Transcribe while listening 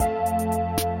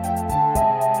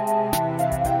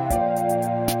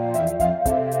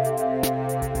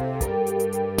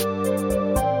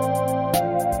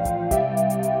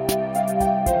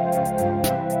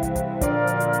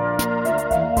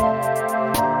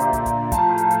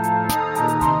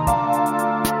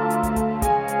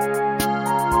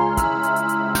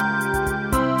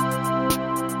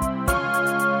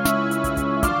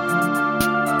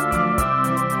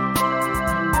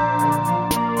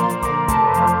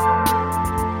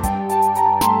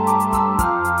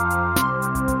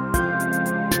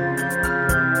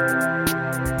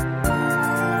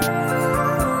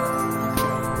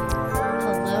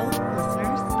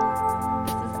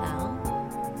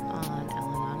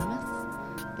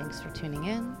Thanks for tuning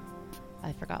in.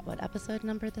 I forgot what episode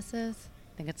number this is.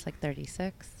 I think it's like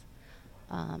 36.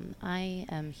 I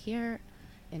am here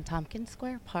in Tompkins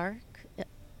Square Park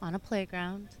on a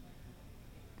playground,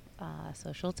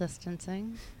 social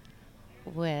distancing,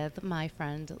 with my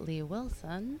friend Lee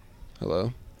Wilson.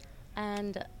 Hello.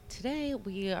 And today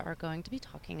we are going to be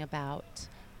talking about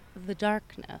the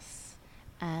darkness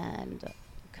and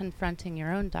confronting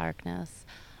your own darkness,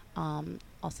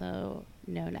 also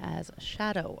known as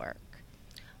shadow work.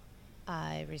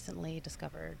 I recently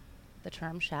discovered the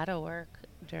term shadow work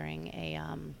during a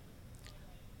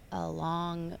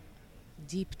long,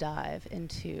 deep dive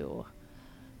into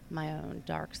my own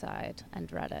dark side and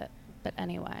Reddit. But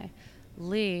anyway,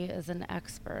 Lee is an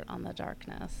expert on the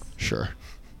darkness. Sure.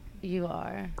 You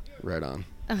are. Right on.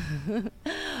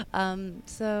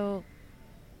 So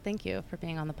thank you for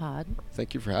being on the pod.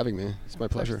 Thank you for having me. It's my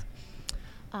pleasure.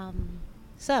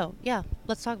 So, yeah,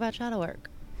 let's talk about shadow work.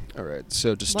 All right.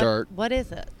 So to start, what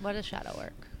is it? What is shadow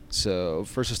work? so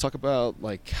first let's talk about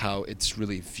like how it's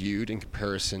really viewed in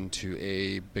comparison to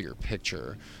a bigger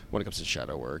picture when it comes to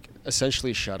shadow work.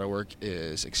 Essentially, shadow work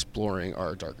is exploring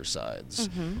our darker sides.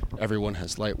 Mm-hmm. Everyone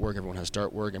has light work, everyone has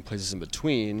dark work, and places in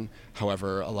between.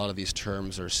 However, a lot of these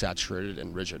terms are saturated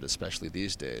and rigid, especially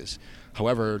these days.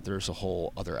 However, there's a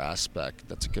whole other aspect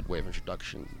that's a good way of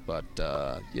introduction. But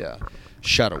yeah,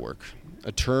 shadow work.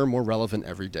 A term more relevant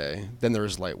every day. Then there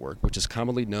is light work, which is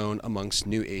commonly known amongst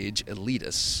New Age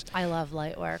elitists. I love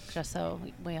light work, just so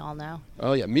we all know.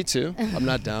 Oh yeah, me too. I'm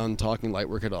not down talking light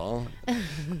work at all.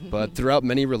 But throughout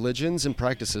many religions and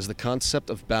practices, the concept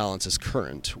of balance is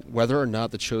current, whether or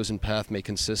not the chosen path may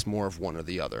consist more of one or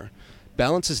the other.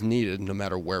 Balance is needed no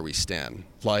matter where we stand,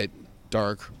 light,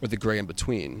 dark, or the gray in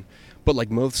between. But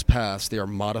like most paths, they are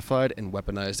modified and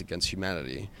weaponized against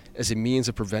humanity as a means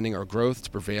of preventing our growth to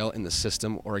prevail in the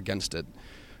system or against it.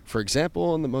 For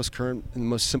example, in the most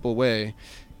simple way,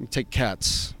 you take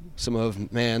cats, some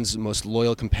of man's most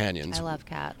loyal companions. I love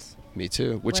cats. Me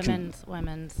too.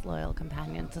 Women's loyal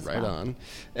companions as well. Right on. on.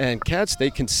 And cats, they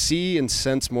can see and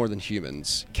sense more than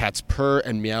humans. Cats purr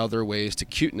and meow their ways to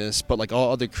cuteness, but like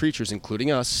all other creatures,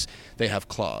 including us, they have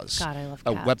claws. God, I love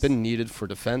a cats. weapon needed for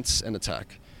defense and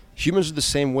attack. Humans are the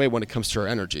same way when it comes to our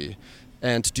energy.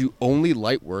 And to do only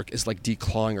light work is like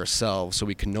declawing ourselves so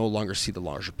we can no longer see the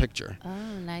larger picture.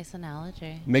 Oh, nice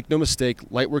analogy. Make no mistake,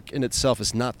 light work in itself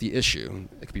is not the issue.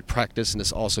 It can be practiced and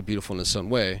it's also beautiful in its own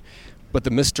way. But the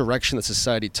misdirection that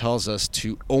society tells us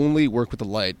to only work with the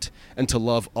light and to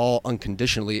love all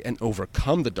unconditionally and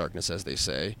overcome the darkness, as they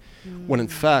say, when in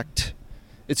fact,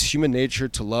 it's human nature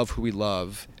to love who we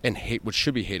love and hate what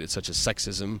should be hated, such as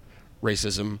sexism,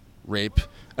 racism, rape,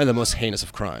 and the most heinous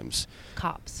of crimes.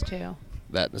 Cops, too.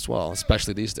 That as well,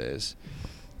 especially these days.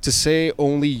 To say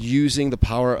only using the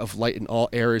power of light in all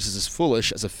areas is as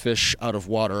foolish as a fish out of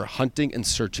water hunting and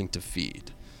searching to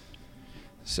feed.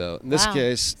 So in this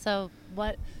case... So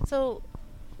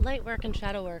light work and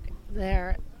shadow work,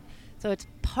 so it's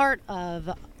part of,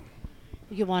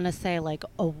 you want to say like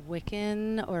a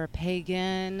Wiccan or a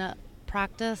pagan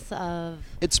practice of...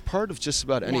 It's part of just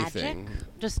about anything.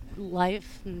 Magic? Just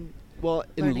life and... Well,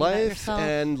 in life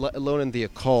and alone in the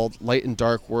occult, light and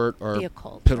dark work are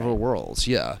pivotal worlds,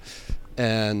 yeah.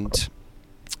 And,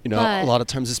 a lot of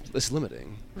times it's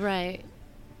limiting. Right.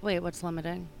 Wait, what's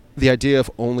limiting? The idea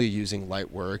of only using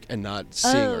light work and not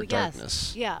seeing our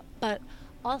darkness. Yeah, but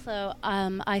also,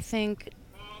 I think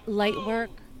light work...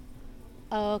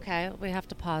 Oh, okay, we have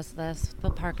to pause this.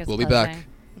 The park is closing. We'll be back.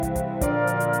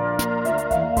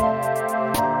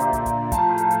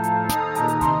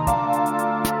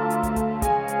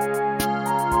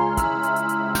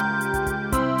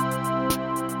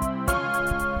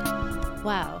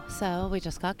 Wow, so we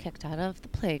just got kicked out of the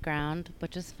playground,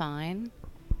 which is fine.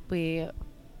 We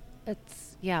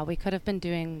could have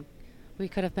been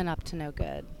up to no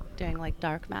good, doing like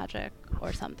dark magic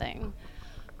or something,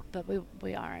 but we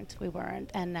weren't,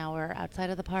 and now we're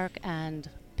outside of the park and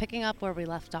picking up where we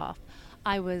left off.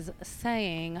 I was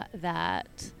saying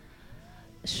that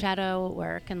shadow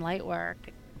work and light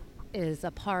work is a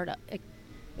part of it.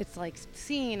 It's like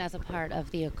seen as a part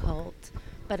of the occult,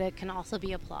 but it can also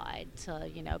be applied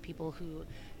to, people who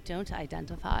don't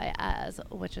identify as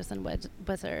witches and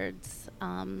wizards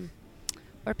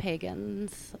or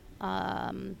pagans.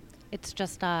 It's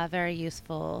just a very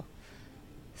useful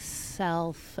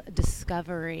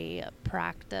self-discovery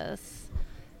practice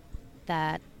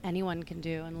that anyone can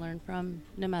do and learn from,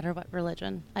 no matter what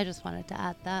religion. I just wanted to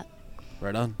add that.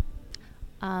 Right on.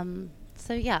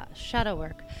 So yeah, shadow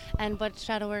work. And what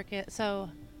shadow work is,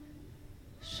 so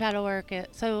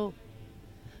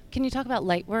can you talk about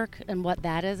light work and what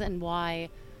that is and why,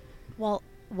 well,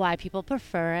 why people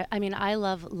prefer it. I mean, I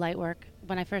love light work.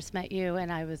 When I first met you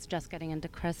and I was just getting into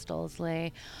crystals,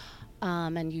 Lee,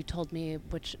 and you told me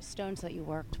which stones that you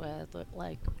worked with,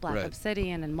 like black Right.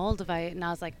 obsidian and moldavite, and I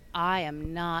was like, I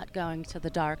am not going to the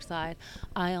dark side.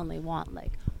 I only want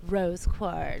like rose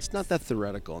quartz. It's not that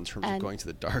theoretical in terms of And going to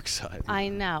the dark side. I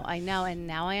know, and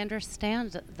now I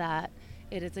understand that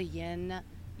it is a yin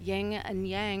and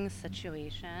yang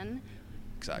situation.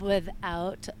 Exactly.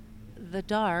 Without the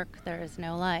dark, there is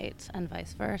no light, and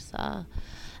vice versa.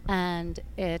 And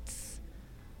it's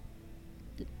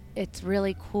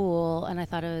really cool, and I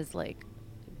thought it was like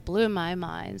blew my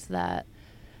mind that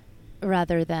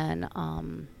rather than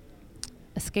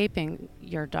escaping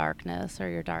your darkness or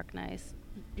your darkness,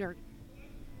 your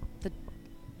the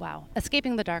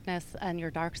escaping the darkness and your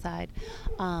dark side,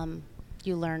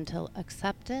 you learn to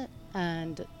accept it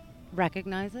and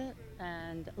recognize it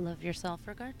and love yourself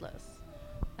regardless.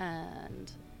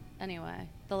 And anyway,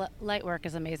 the light work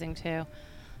is amazing too.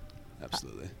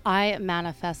 Absolutely. I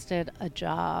manifested a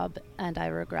job and I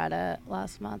regret it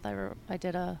last month. I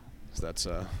did a So that's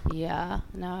now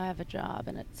I have a job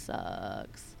and it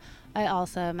sucks. I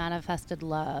also manifested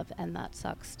love and that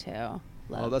sucks too.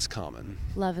 well, that's common.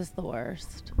 Love is the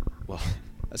worst. Well,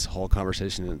 that's a whole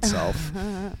conversation in itself.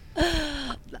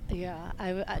 Yeah,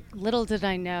 I little did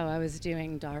I know I was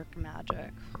doing dark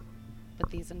magic with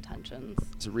these intentions.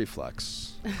 It's a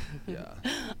reflex. Yeah.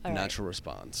 All right. Natural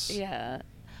response. Yeah.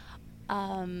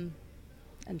 And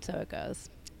so it goes.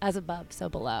 As above, so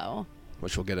below.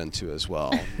 Which we'll get into as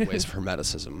well. Ways of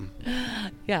hermeticism.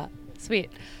 Yeah, sweet.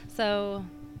 So,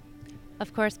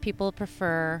 of course, people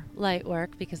prefer light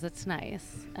work because it's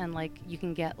nice and like you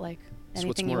can get like It's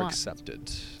what's anything you more want.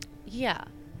 accepted. Yeah,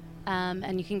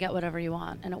 and you can get whatever you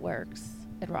want and it works.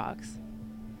 It rocks.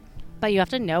 But you have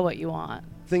to know what you want.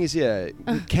 Thing is,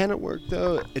 can it work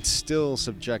though? It's still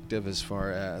subjective as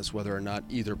far as whether or not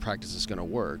either practice is going to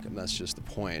work, and that's just the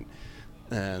point.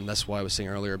 And that's why I was saying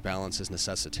earlier, balance is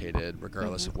necessitated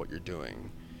regardless of what you're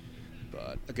doing.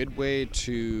 But a good way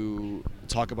to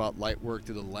talk about light work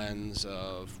through the lens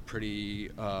of pretty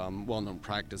well-known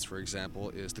practice, for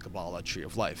example, is the Kabbalah Tree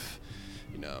of Life.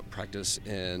 Practice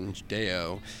in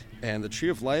Judeo, and the Tree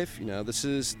of Life. This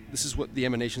is what the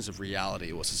emanations of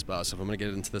reality was about. So if I'm going to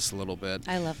get into this a little bit,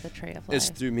 I love the Tree of Life. it's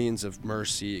through means of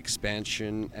mercy,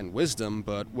 expansion, and wisdom.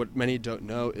 But what many don't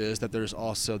know is that there's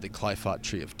also the Klifot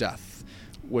Tree of Death,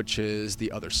 which is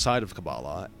the other side of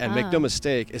Kabbalah. And make no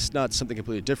mistake, it's not something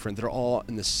completely different. They're all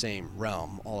in the same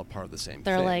realm, all a part of the same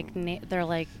They're thing. they're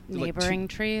like neighboring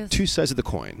trees. Two sides of the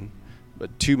coin,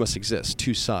 but two must exist,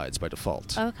 two sides by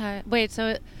default. Okay. Wait,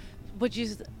 so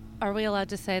are we allowed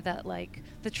to say that like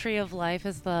the Tree of Life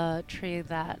is the tree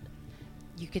that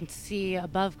you can see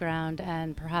above ground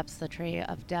and perhaps the Tree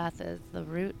of Death is the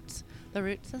root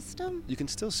system? You can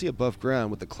still see above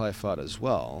ground with the Klifot as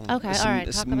well. Okay, It's all a- right,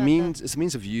 It's talk a about means. that. It's a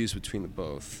means of use between the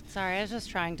both. Sorry, I was just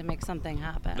trying to make something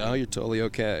happen. No, you're totally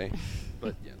okay.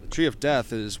 But yeah, the Tree of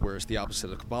Death is where it's the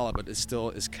opposite of Kabbalah, but it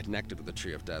still is connected with the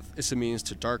Tree of Death. It's a means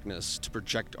to darkness to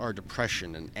project our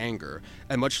depression and anger,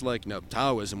 and much like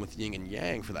Taoism with yin and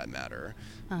yang, for that matter,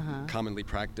 commonly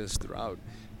practiced throughout.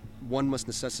 One must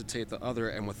necessitate the other,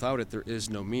 and without it, there is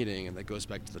no meaning, and that goes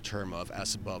back to the term of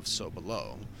as above, so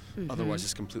below. Otherwise,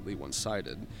 it's completely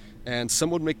one-sided. And some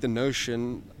would make the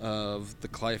notion of the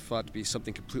Klifot to be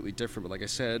something completely different, but like I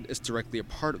said, it's directly a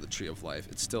part of the Tree of Life.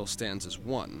 It still stands as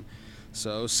one.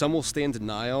 So some will stay in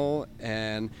denial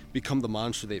and become the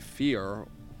monster they fear,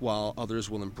 while others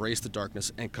will embrace the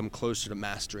darkness and come closer to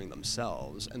mastering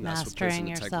themselves. And Mastering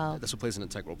yourself. That's what plays an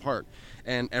integral part.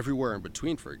 And everywhere in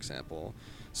between, for example.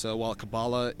 So while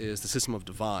Kabbalah is the system of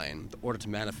divine, the order to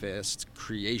manifest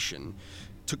creation,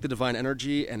 took the divine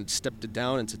energy and stepped it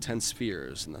down into 10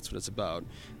 spheres, and that's what it's about.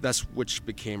 That's which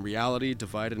became reality,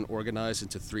 divided and organized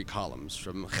into 3 columns,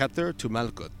 from Kheter to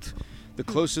Malkut. The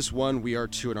closest one we are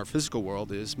to in our physical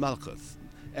world is Malkuth.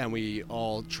 And we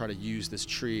all try to use this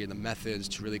tree and the methods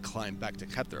to really climb back to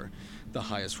Kheter, the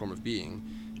highest form of being.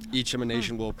 Each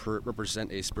emanation will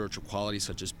represent a spiritual quality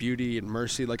such as beauty and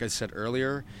mercy, like I said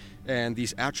earlier. And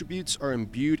these attributes are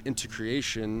imbued into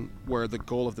creation, where the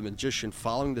goal of the magician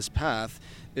following this path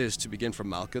is to begin from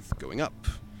Malkuth going up.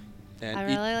 And I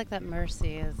really like that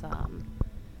mercy is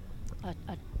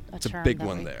It's a term big that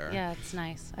one there. Yeah, it's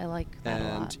nice. I like that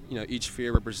a lot. And each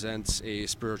sphere represents a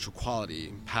spiritual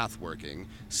quality, path working,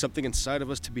 something inside of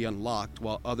us to be unlocked,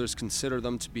 while others consider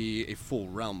them to be a full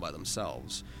realm by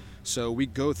themselves. So we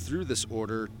go through this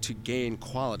order to gain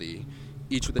quality,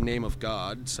 each with the name of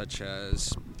God, such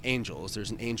as angels.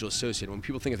 There's an angel associated. When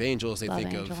people think of angels, they Love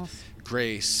think angels. of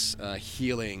grace,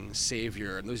 healing,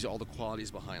 savior, and those are all the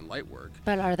qualities behind light work.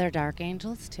 But are there dark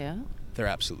angels too? There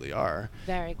absolutely are.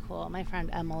 Very cool. My friend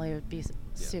Emily would be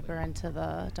super into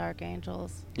the dark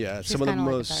angels. Yeah, She's some of the kinda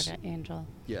like most a dark angel.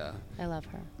 yeah. I love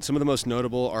her. Some of the most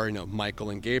notable are, Michael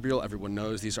and Gabriel. Everyone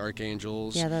knows these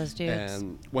archangels. Yeah, those dudes.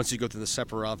 And once you go through the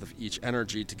Sephiroth of each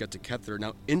energy to get to Kether,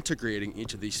 now integrating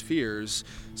each of these spheres,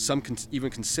 some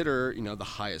even consider, the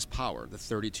highest power, the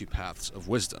 32 paths of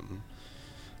wisdom.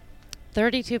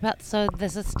 32 paths. So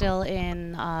this is still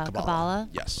in Kabbalah?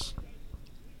 Yes.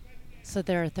 So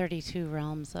there are 32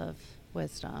 realms of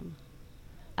wisdom.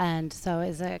 And so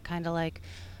is it kind of like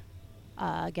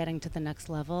getting to the next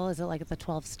level? Is it like the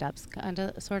 12 steps kind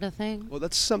of sort of thing? Well,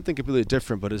 that's something completely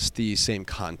different, but it's the same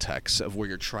context of where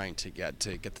you're trying to get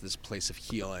to this place of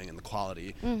healing and the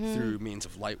quality through means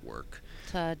of light work.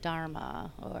 To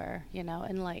Dharma or,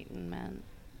 enlightenment,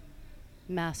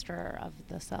 master of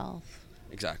the self.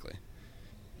 Exactly.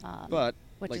 But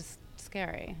which is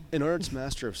scary. In order to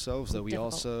master ourselves, though, we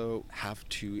Difficult. also have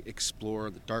to explore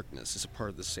the darkness as a part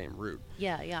of the same route.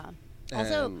 Yeah.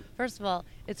 Also, first of all,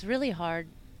 it's really hard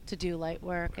to do light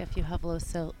work if you have low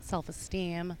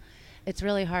self-esteem. It's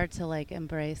really hard to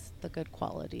embrace the good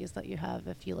qualities that you have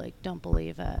if you don't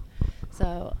believe it.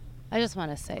 So I just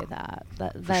want to say that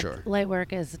sure. light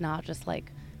work is not just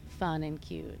fun and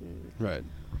cute. And Right.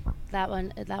 that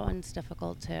one's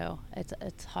difficult too.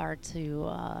 It's hard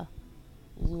to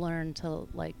learn to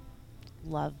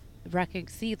love,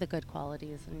 see the good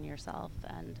qualities in yourself.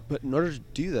 But in order to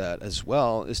do that as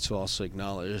well is to also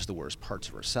acknowledge the worst parts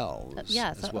of ourselves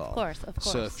yes, as well. of course.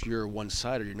 So if you're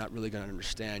one-sided, you're not really going to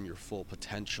understand your full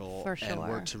potential For sure. and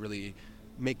work to really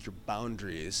make your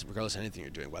boundaries, regardless of anything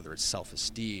you're doing, whether it's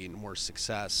self-esteem or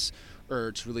success,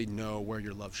 or to really know where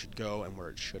your love should go and where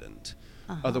it shouldn't.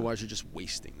 Otherwise, you're just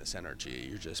wasting this energy.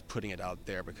 You're just putting it out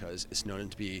there because it's known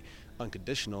to be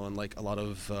unconditional, and a lot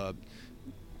of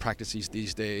practices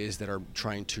these days that are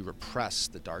trying to repress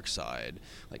the dark side,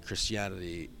 like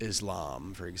Christianity,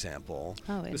 Islam, for example.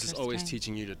 Oh, this is always interesting.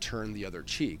 teaching you to turn the other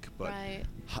cheek. But Right.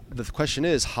 the question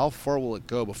is, how far will it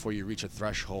go before you reach a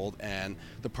threshold and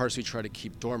the parts we try to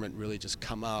keep dormant really just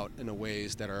come out in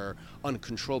ways that are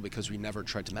uncontrolled because we never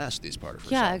tried to master these parts of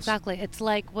ourselves? Yeah, exactly. It's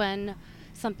like when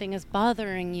something is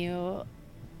bothering you,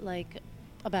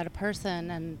 about a person,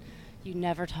 and you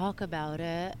never talk about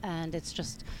it, and it's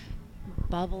just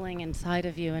bubbling inside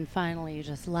of you, and finally you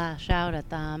just lash out at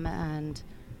them, and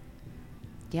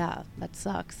yeah, that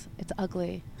sucks. It's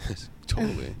ugly.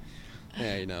 Totally.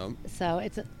 Yeah, So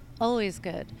it's always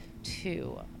good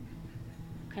to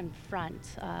confront,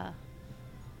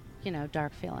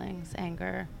 dark feelings,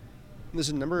 anger. There's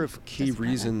a number of key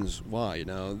Disappointment. reasons why.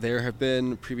 There have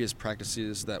been previous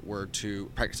practices that were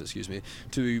to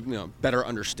better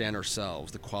understand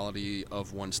ourselves, the quality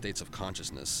of one's states of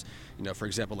consciousness. For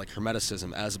example, like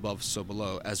Hermeticism, as above, so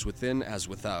below, as within, as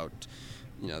without.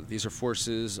 These are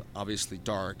forces, obviously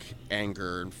dark,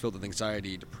 anger, and filled with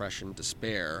anxiety, depression,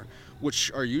 despair,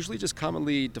 which are usually just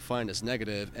commonly defined as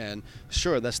negative. And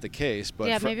sure, that's the case, but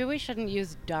Yeah, maybe we shouldn't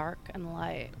use dark and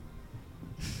light.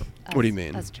 What do you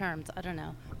mean? As terms, I don't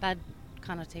know. Bad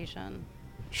connotation.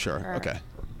 Sure. Or Okay.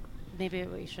 Maybe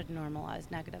we should normalize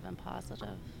negative and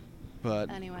positive. But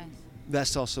Anyways.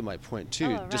 that's also my point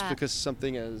too. Oh, Just right. because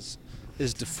something is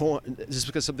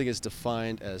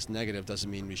defined as negative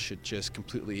doesn't mean we should just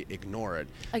completely ignore it.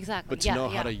 Exactly. But to know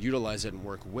how to utilize it and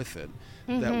work with it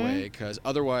that way, because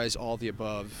otherwise, all the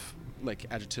above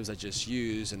adjectives I just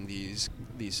used and these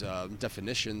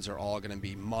definitions are all going to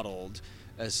be muddled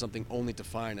as something only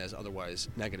defined as otherwise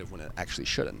negative when it actually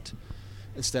shouldn't.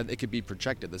 Instead, it could be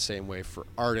projected the same way for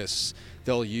artists.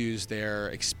 They'll use their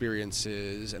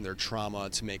experiences and their trauma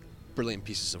to make brilliant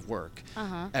pieces of work.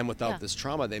 And without this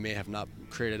trauma, they may have not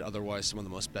created otherwise some of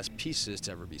the most best pieces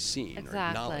to ever be seen or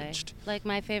acknowledged.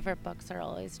 My favorite books are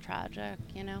always tragic,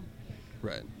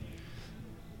 Right.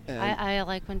 I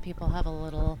like when people have a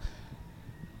little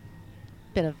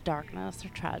bit of darkness or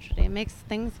tragedy. It makes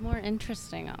things more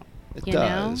interesting. It you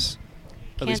does. Know?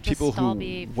 At least Can't people just all who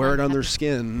be wear it fun, on their happy.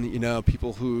 skin,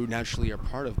 people who naturally are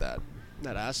part of that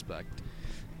aspect.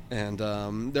 And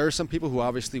there are some people who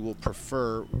obviously will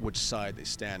prefer which side they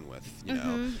stand with.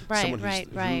 Right, someone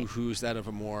right. who's that of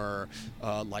a more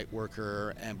light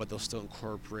worker, but they'll still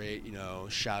incorporate,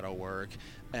 shadow work,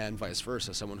 and vice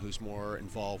versa. Someone who's more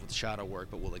involved with shadow work,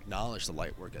 but will acknowledge the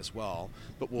light work as well,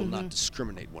 but will not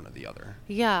discriminate one or the other.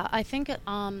 Yeah, I think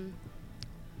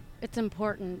it's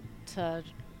important to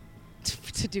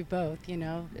do both.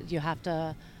 You have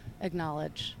to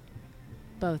acknowledge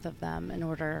both of them in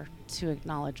order to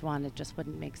acknowledge one. It just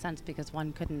wouldn't make sense because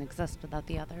one couldn't exist without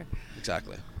the other.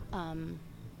 Exactly.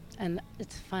 And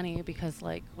it's funny because,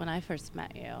 like, when I first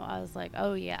met you, I was like,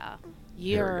 oh, yeah,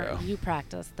 Here we go. you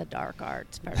practice the dark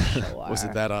arts for sure. Was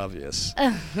it that obvious?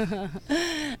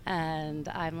 And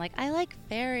I'm like, I like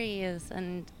fairies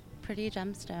and pretty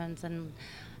gemstones and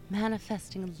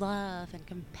manifesting love and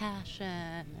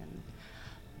compassion.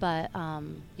 But,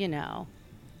 you know,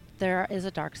 there is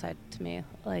a dark side to me.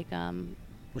 Like,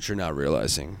 Which you're not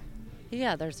realizing.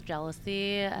 yeah, there's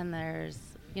jealousy and there's,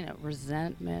 you know,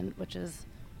 resentment, which is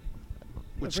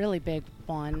a really big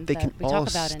one They that can we all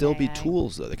talk about still in be AA.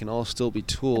 tools, though. They can all still be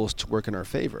tools to work in our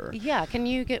favor. Yeah, can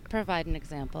you provide an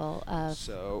example of?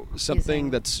 So something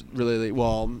that's really,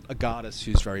 well, a goddess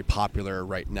who's very popular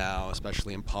right now,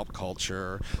 especially in pop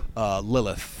culture,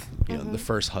 Lilith, you know, the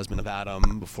first husband of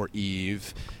Adam before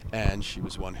Eve, and she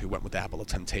was one who went with the apple of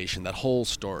temptation, that whole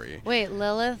story. Wait,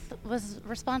 Lilith was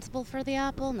responsible for the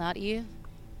apple, not Eve?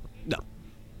 No.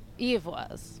 Eve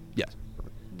was. Yes.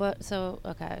 But so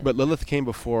okay. But Lilith came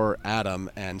before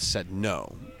Adam and said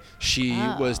no. She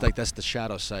was like, that's the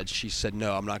shadow side. She said,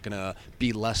 no, I'm not going to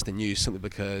be less than you simply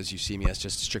because you see me as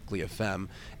just strictly a femme.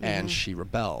 And she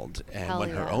rebelled and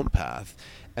went her own path.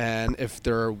 And if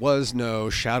there was no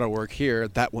shadow work here,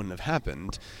 that wouldn't have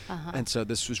happened. And so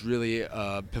this was really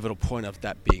a pivotal point of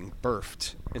that being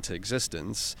birthed into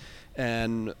existence.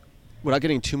 And without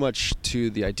getting too much to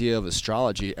the idea of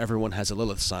astrology, everyone has a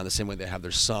Lilith sign the same way they have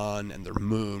their sun and their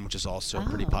moon, which is also a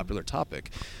pretty popular topic.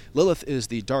 Lilith is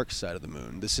the dark side of the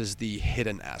moon. This is the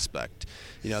hidden aspect.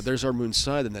 You know, there's our moon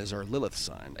side and there's our Lilith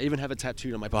sign. I even have it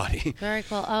tattooed on my body. Very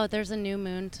cool. Oh, there's a new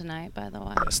moon tonight, by the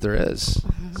way. Yes, there is.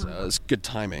 So it's good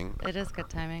timing. It is good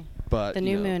timing. But The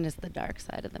new you know, moon is the dark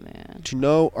side of the moon. to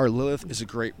know our Lilith is a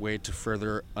great way to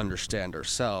further understand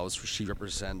ourselves. She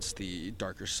represents the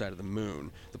darker side of the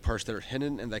moon, the parts that are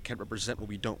hidden and that can represent what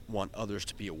we don't want others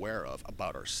to be aware of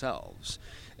about ourselves.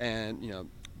 And, you know,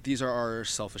 these are our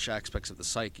selfish aspects of the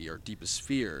psyche, our deepest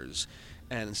fears.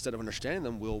 And instead of understanding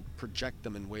them, we'll project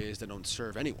them in ways that don't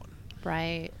serve anyone.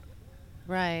 Right.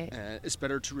 Right. And it's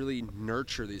better to really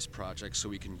nurture these projects so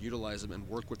we can utilize them and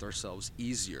work with ourselves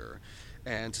easier.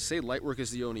 And to say light work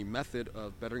is the only method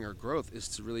of bettering our growth is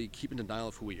to really keep in denial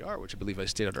of who we are, which I believe I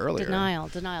stated earlier.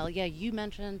 Denial. Yeah, you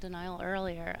mentioned denial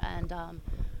earlier, and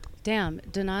damn,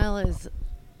 denial is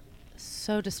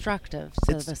so destructive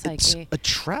to the psyche. It's a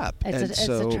trap. It's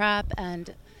a trap,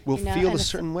 and we'll you know, feel and a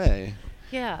certain way.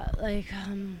 Yeah, like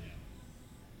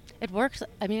it works.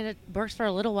 I mean, it works for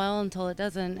a little while until it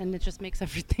doesn't, and it just makes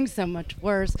everything so much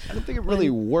worse. I don't think it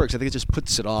really works. I think it just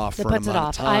puts it off for an amount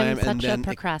of time, I'm and such a then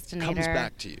procrastinator it comes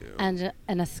back to you. and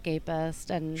an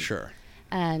escapist, and Sure.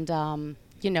 And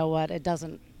you know what? It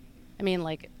doesn't. I mean,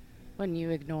 like when you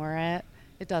ignore it,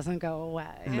 it doesn't go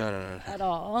away. No. At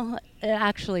all. It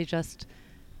actually just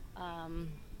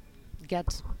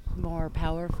gets more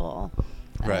powerful.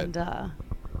 Right. And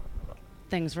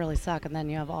things really suck, and then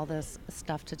you have all this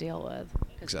stuff to deal with.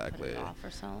 'Cause Exactly. You put it off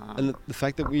for so long. And the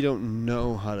fact that we don't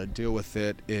know how to deal with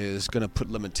it is going to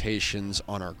put limitations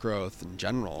on our growth in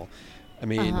general. I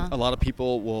mean, a lot of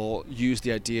people will use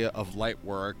the idea of light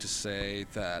work to say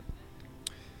that,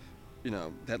 you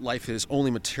know, that life is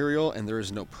only material and there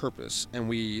is no purpose. And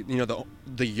we, you know,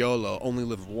 the YOLO, only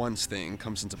live once thing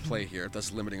comes into play here,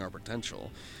 thus limiting our potential.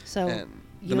 So And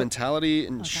the mentality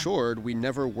ensured we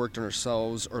never worked on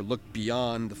ourselves or looked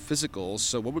beyond the physical.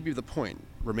 So what would be the point?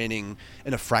 Remaining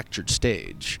in a fractured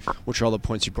stage, which are all the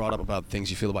points you brought up about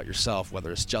things you feel about yourself,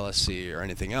 whether it's jealousy or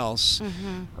anything else.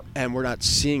 And we're not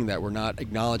seeing that. We're not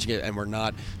acknowledging it, and we're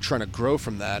not trying to grow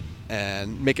from that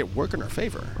and make it work in our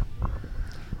favor.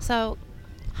 So,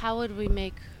 how would we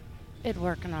make it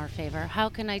work in our favor? How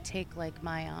can I take like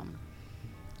my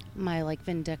my like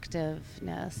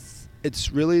vindictiveness?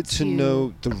 It's really to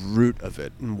know the root of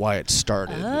it and why it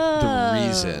started, the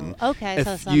reason. Okay,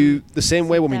 if so the same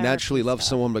way when we therapy naturally love stuff.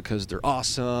 someone because they're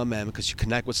awesome and because you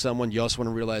connect with someone, you also want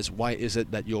to realize why is it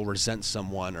that you'll resent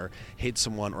someone or hate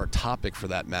someone or a topic for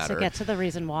that matter. So get to the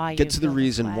reason why. Get to the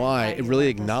reason why, and really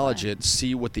acknowledge it. it,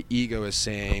 see what the ego is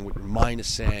saying, what your mind is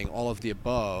saying, all of the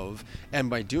above. And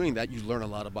by doing that, you learn a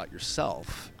lot about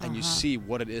yourself and you see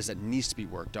what it is that needs to be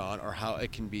worked on or how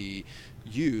it can be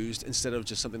used instead of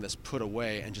just something that's put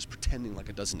away and just pretending like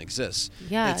it doesn't exist.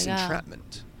 Yeah, It's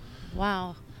entrapment.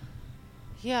 Wow.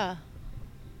 Yeah.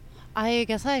 I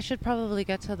guess I should probably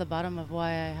get to the bottom of why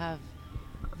I have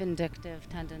vindictive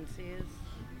tendencies.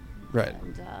 Right.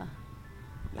 And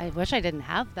I wish I didn't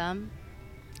have them.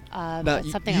 Now,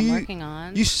 It's something I'm working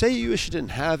on. You say you wish you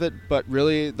didn't have it, but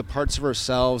really the parts of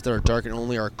ourselves that are dark and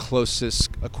only our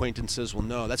closest acquaintances will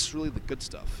know. That's really the good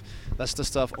stuff. That's the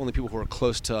stuff only people who are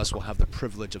close to us will have the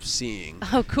privilege of seeing.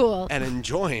 Oh, cool. And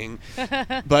enjoying.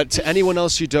 But to anyone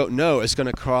else you don't know, it's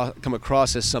going to come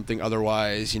across as something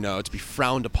otherwise, to be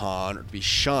frowned upon or to be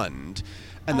shunned.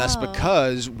 And that's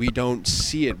because we don't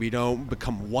see it. We don't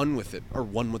become one with it or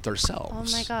one with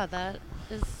ourselves. Oh my God, that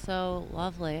is so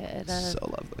lovely. It is so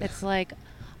lovely. It's like,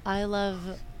 I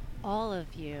love all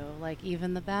of you, like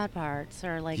even the bad parts,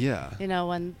 or like,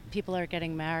 when people are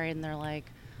getting married and they're like,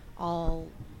 all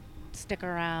stick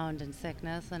around in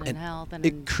sickness and in health. And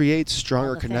it creates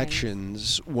stronger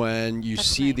connections when you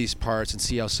see these parts and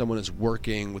see how someone is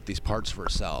working with these parts of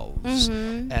ourselves.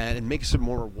 Mm-hmm. And it makes it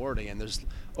more rewarding. And there's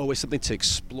always something to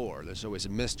explore. There's always a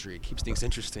mystery. It keeps things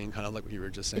interesting, kind of like what you were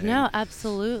just saying. No,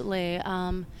 absolutely.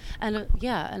 And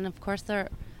of course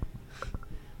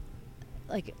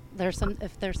if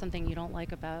there's something you don't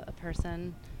like about a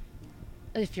person,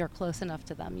 if you're close enough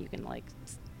to them, you can like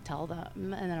tell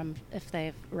them, and then if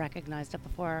they've recognized it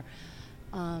before,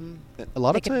 a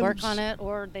lot they of could times work on it,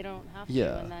 or they don't have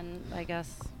to, and then I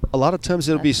guess a lot of times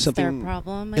it'll be something. Their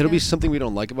problem, it'll be something we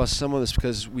don't like about someone. It's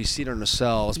because we see it in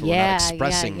ourselves, but we're not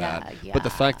expressing that. Yeah. But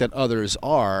the fact that others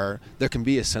are, there can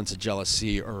be a sense of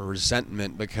jealousy or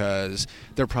resentment because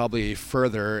they're probably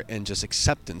further in just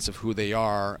acceptance of who they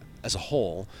are as a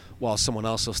whole, while someone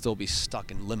else will still be stuck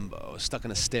in limbo, stuck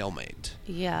in a stalemate.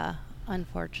 Yeah,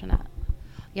 unfortunate.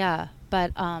 Yeah,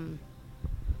 but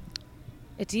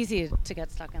it's easy to get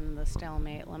stuck in the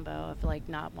stalemate limbo of like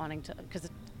not wanting to, because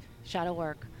shadow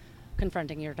work,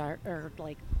 confronting your dark or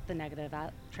like the negative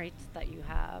traits that you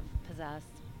have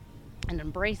possessed and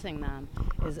embracing them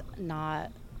is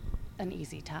not an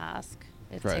easy task.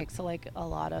 It takes like a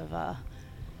lot of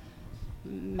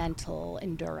mental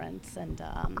endurance, and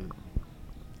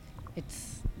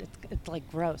it's like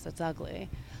gross. It's ugly,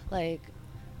 like.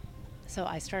 So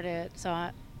I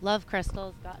love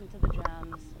crystals, got into the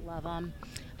gems, love them.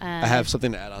 I have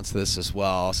something to add on to this as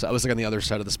well. So I was like on the other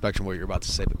side of the spectrum what you're about to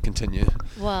say, but continue.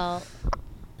 Well,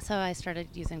 so I started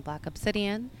using black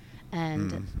obsidian,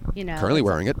 and, Currently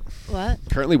wearing it. What?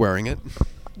 Currently wearing it.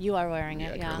 You are wearing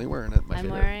it, yeah. Currently wearing it, my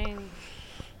favorite.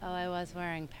 I was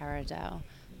wearing Peridot,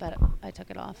 but I took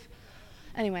it off.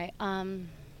 Anyway,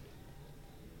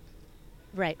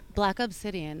 black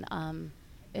obsidian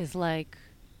is like,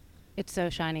 it's so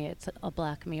shiny, it's a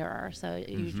black mirror, so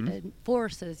it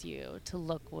forces you to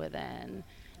look within.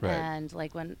 Right. And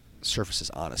like when surface is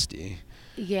honesty.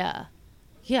 Yeah,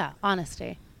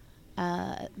 honesty.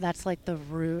 That's like the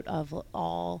root of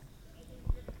all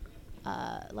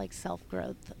like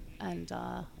self-growth and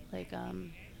the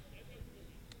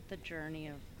journey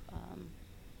of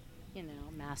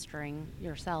mastering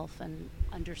yourself and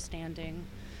understanding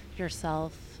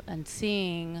yourself and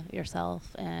seeing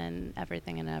yourself in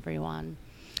everything and everyone.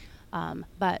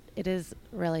 But it is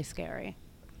really scary.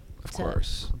 Of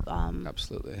course.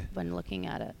 Absolutely. When looking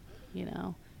at it,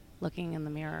 looking in the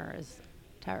mirror is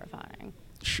terrifying.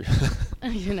 Sure.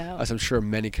 As I'm sure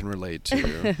many can relate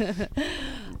to.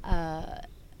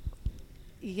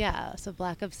 So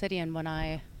black obsidian, when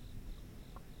I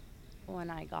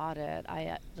got it,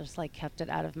 I just like kept it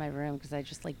out of my room because I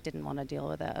just like didn't want to deal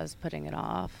with it. I was putting it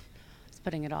off.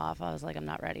 I was like, I'm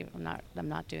not ready. I'm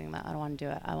not doing that. I don't want to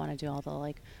do it. I want to do all the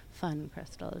like fun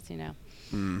crystals,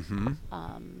 Mm-hmm.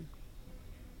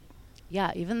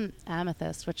 Even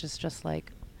amethyst, which is just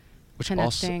like which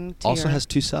connecting also has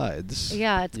two sides.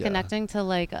 Yeah, it's connecting to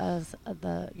like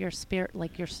your spirit,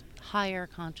 like your higher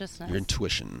consciousness. Your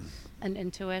intuition. And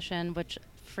intuition, which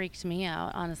freaked me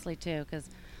out, honestly, too, because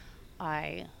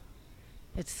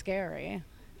it's scary.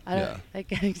 Like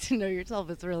getting to know yourself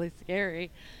is really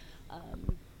scary.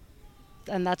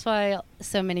 And that's why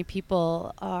so many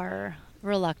people are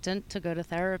reluctant to go to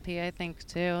therapy, I think,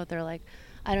 too. They're like,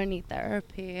 I don't need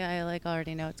therapy. I like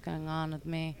already know what's going on with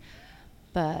me.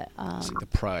 But it's like the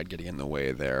pride getting in the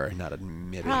way there, not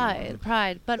admitting.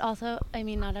 Pride. But also, I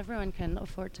mean, not everyone can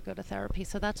afford to go to therapy.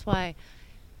 So that's why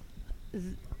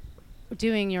working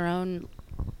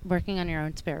on your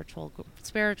own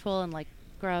spiritual and like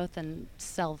growth and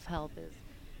self-help is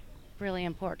really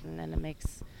important, and it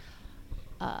makes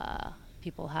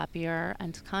people happier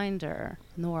and kinder,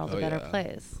 and the world a better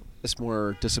place. It's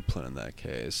more discipline in that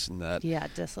case, and that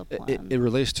discipline. It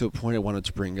relates to a point I wanted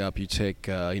to bring up. You take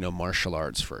martial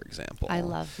arts, for example. I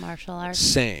love martial arts.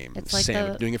 Same. It's like I've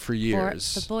been doing it for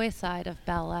years. The boy side of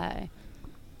ballet.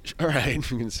 All right,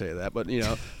 you can say that, but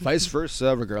vice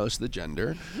versa, regardless of the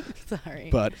gender. Sorry.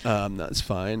 But that's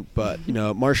fine. But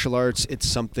martial arts, it's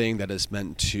something that is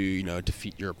meant to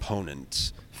defeat your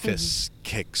opponent fists,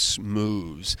 kicks,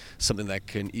 moves, something that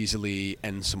can easily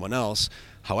end someone else.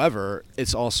 However,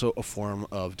 it's also a form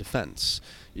of defense.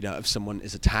 You know, if someone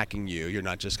is attacking you, you're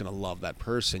not just going to love that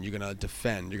person. You're going to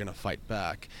defend. You're going to fight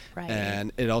back. Right.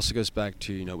 And it also goes back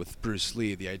to, you know, with Bruce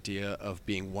Lee, the idea of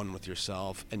being one with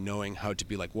yourself and knowing how to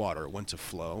be like water, when to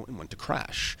flow and when to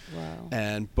crash. Wow.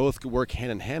 And both work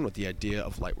hand in hand with the idea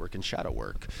of light work and shadow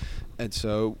work. And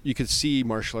so you could see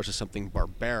martial arts as something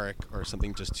barbaric or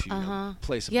something just to you know,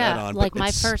 place a bet on. Like but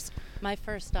my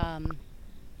first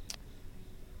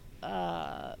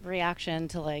reaction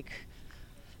to like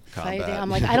combat. fighting.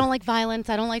 I'm like, I don't like violence.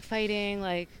 I don't like fighting.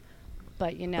 Like,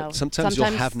 but you know, But sometimes you'll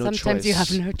have no choice. Sometimes you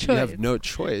have no choice. You have no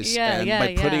choice. Yeah, and yeah,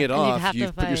 by putting yeah. it And you'd off, have you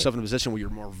to put yourself fight. in a position where you're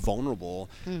more vulnerable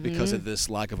because of this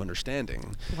lack of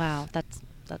understanding. Wow, that's good.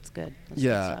 That's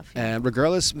Yeah, good stuff, yeah. and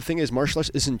regardless, the thing is, martial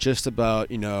arts isn't just about,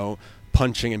 you know,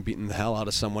 punching and beating the hell out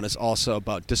of someone. It's also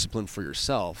about discipline for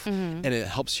yourself, and it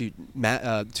helps you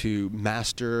to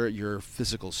master your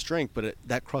physical strength, but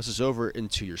that crosses over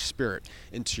into your spirit,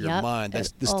 into your Yep, mind.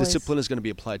 This always. discipline is going to be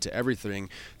applied to everything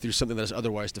through something that is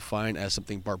otherwise defined as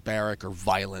something barbaric or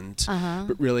violent,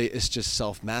 but really it's just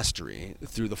self-mastery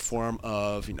through the form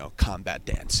of, you know, combat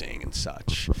dancing and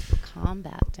such.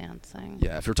 Combat dancing.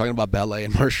 Yeah, if you're talking about ballet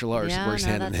and martial arts, Yeah, it works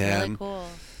no, hand in that's hand. really cool.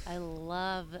 I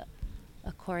love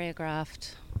a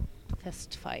choreographed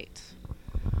fist fight.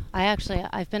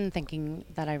 I've been thinking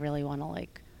that I really want to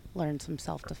like learn some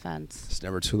self-defense. It's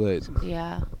never too late.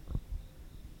 Yeah.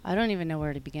 I don't even know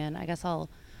where to begin. I guess Oh,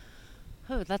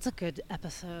 that's a good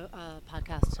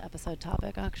podcast episode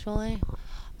topic, actually.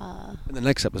 In the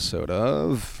next episode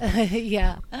of...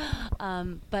 Yeah.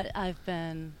 But I've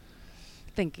been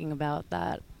thinking about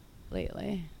that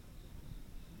lately.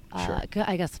 Sure.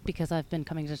 I guess because I've been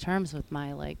coming to terms with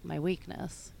my Right.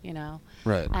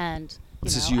 And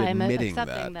This is you I'm admitting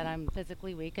accepting that. I'm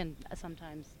physically weak and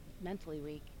sometimes mentally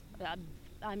weak.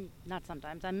 I'm not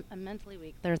sometimes. I'm mentally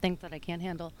weak. There are things that I can't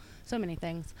handle. So many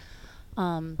things.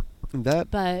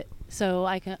 But so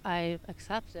I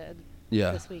accepted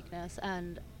this weakness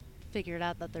and figured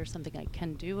out that there's something I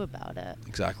can do about it.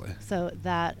 Exactly. So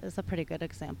that is a pretty good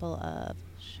example of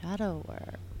shadow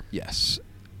work. Yes.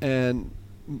 And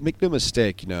make no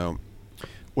mistake, you know,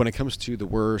 when it comes to the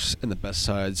worst and the best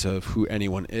sides of who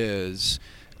anyone is,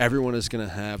 everyone is going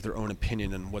to have their own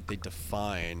opinion on what they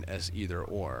define as either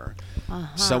or.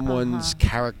 Someone's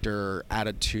character,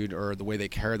 attitude, or the way they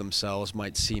carry themselves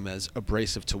might seem as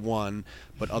abrasive to one,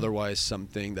 but otherwise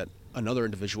something that another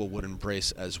individual would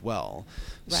embrace as well.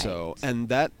 Right. So, and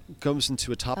that comes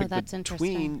into a topic that's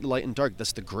between interesting. light and dark.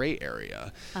 That's the gray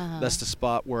area. That's the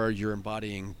spot where you're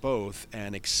embodying both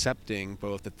and accepting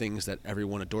both the things that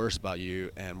everyone adores about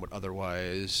you and what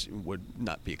otherwise would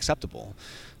not be acceptable.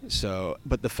 So,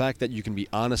 but the fact that you can be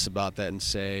honest about that and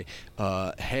say,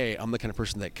 hey, I'm the kind of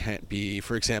person that can't be,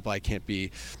 for example, I can't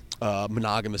be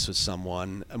monogamous with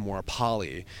someone, more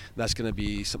poly, that's going to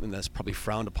be something that's probably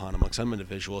frowned upon among some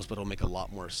individuals, but it'll make a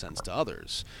lot more sense to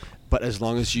others. But as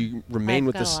long as you remain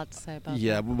with I've got this, a lot to say about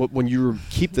yeah, that. when you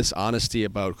keep this honesty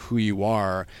about who you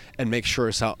are and make sure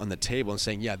it's out on the table and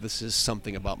saying, yeah, this is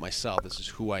something about myself, this is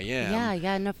who I am.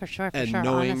 Yeah, no, for sure. And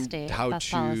knowing Honesty, how best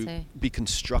to policy. be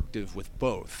constructive with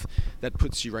both, that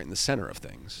puts you right in the center of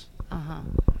things.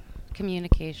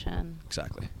 Communication.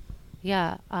 Exactly.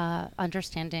 Yeah,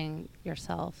 understanding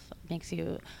yourself makes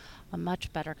you a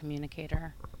much better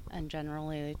communicator and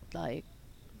generally like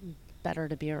better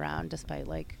to be around despite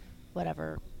like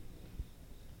whatever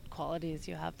qualities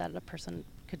you have that a person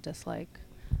could dislike.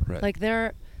 Right. Like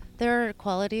there are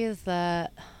qualities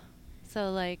that,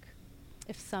 so like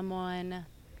if some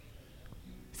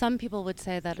people would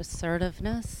say that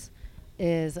assertiveness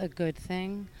is a good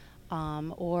thing,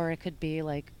 or it could be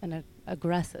like an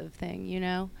aggressive thing, you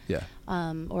know? Yeah.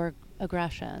 Or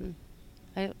aggression.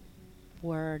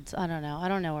 Words, I don't know. I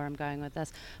don't know where I'm going with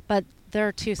this. But there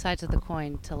are two sides of the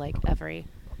coin to like every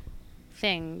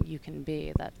thing you can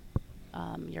be that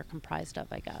you're comprised of,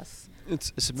 I guess.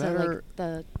 It's a So matter... like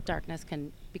the darkness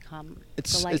can become the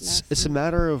It's lightness. it's a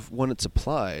matter of when it's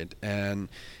applied, and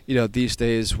you know, these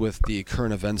days with the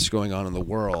current events going on in the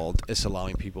world, it's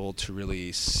allowing people to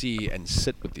really see and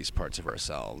sit with these parts of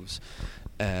ourselves.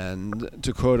 And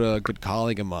to quote a good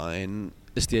colleague of mine,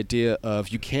 is the idea of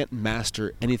you can't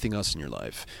master anything else in your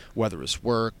life, whether it's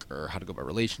work or how to go about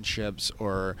relationships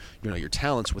or, you know, your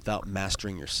talents, without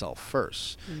mastering yourself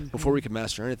first. Before we can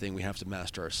master anything, we have to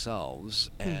master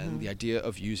ourselves. And the idea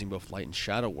of using both light and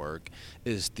shadow work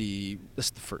is that's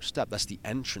the first step. That's the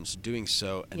entrance to doing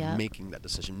so and making that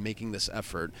decision, making this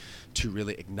effort to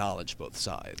really acknowledge both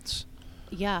sides.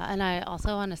 Yeah, and I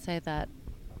also want to say that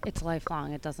it's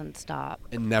lifelong. It doesn't stop.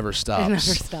 It never stops. It never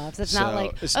stops. It's not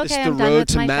like, it's okay, the I'm done road with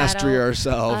to my mastery shadow.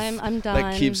 ourselves I'm done.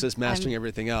 that keeps us mastering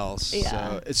everything else. Yeah.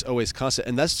 So it's always constant,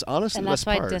 and that's honestly And the that's best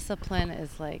why part. discipline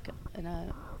is like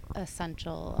an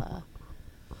essential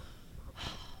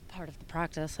part of the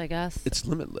practice, I guess. It's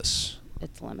limitless.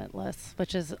 It's limitless,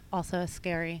 which is also a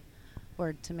scary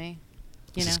word to me.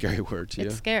 It's a scary word to you.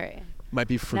 It's scary. Might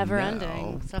be for Never now.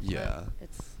 ending. Stuff Yeah.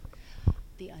 It's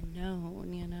the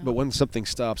unknown, you know. But when something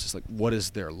stops, it's like, what is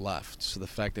there left? So the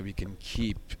fact that we can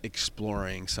keep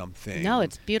exploring something. No,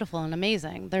 it's beautiful and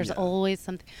amazing. There's Yeah. always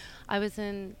something. I was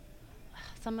in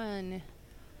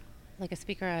like a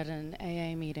speaker at an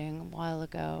AA meeting a while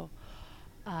ago.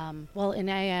 Well, in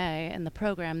AA, in the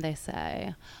program, they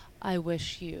say, I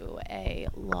wish you a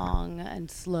long and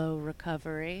slow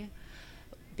recovery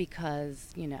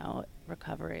because, you know,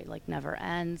 recovery like never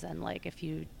ends. And like if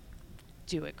you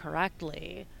do it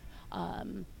correctly,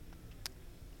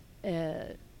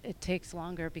 it takes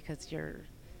longer because you're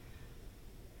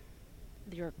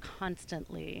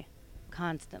constantly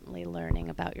learning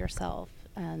about yourself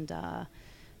and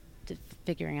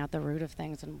figuring out the root of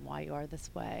things and why you are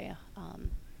this way.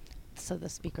 So the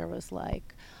speaker was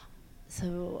like,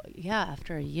 so yeah,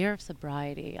 after a year of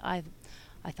sobriety, I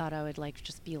thought I would like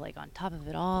just be like on top of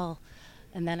it all.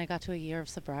 And then I got to a year of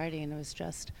sobriety and it was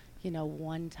just, you know,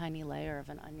 one tiny layer of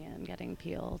an onion getting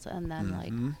peeled. And then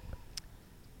like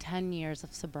 10 years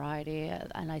of sobriety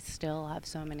and I still have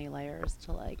so many layers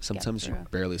to like Sometimes get you through.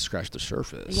 barely scratch the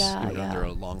surface. Yeah, even yeah. under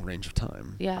a long range of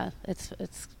time. Yeah, it's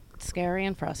scary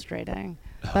and frustrating,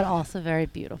 but also very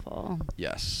beautiful.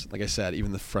 Yes. Like I said,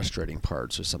 even the frustrating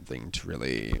parts are something to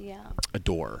really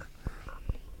adore.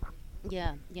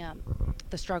 Yeah.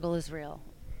 The struggle is real.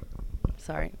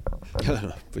 Sorry.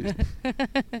 Please.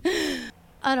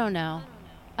 I don't know.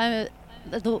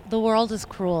 The world is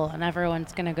cruel and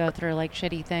everyone's going to go through like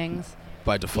shitty things.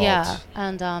 By default. Yeah,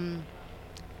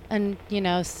 and you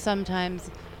know,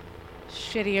 sometimes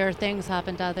shittier things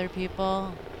happen to other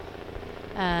people.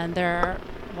 And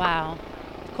wow,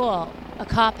 cool, a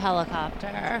cop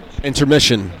helicopter.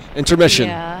 Intermission.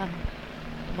 Yeah.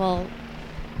 We'll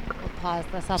pause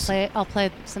this. I'll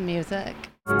play some music.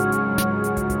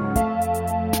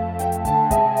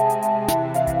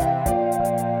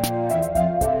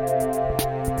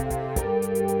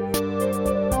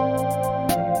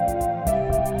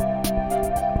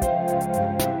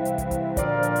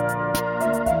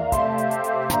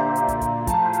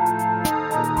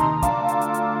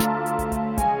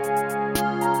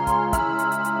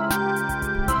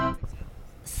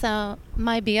 So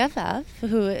my BFF,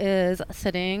 who is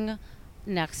sitting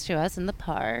next to us in the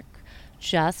park,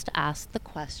 just asked the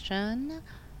question,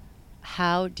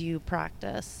 how do you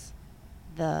practice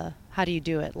how do you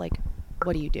do it? Like,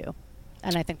 what do you do?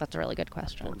 And I think that's a really good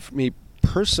question. For me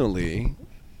personally,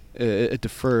 it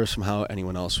differs from how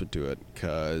anyone else would do it,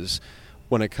 because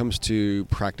when it comes to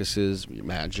practices,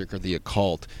 magic or the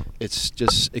occult, it's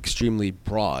just extremely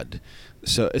broad.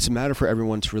 So it's a matter for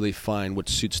everyone to really find what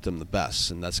suits them the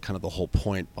best, and that's kind of the whole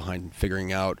point behind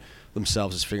figuring out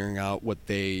themselves, is figuring out what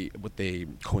they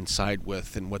coincide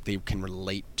with and what they can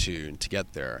relate to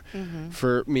get there. Mm-hmm.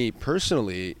 For me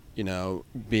personally, you know,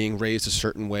 being raised a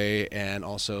certain way and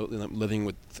also living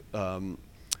with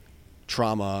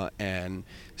trauma and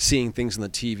seeing things on the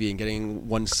TV and getting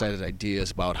one-sided ideas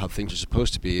about how things are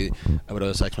supposed to be, I would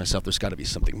always ask myself, there's got to be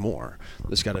something more.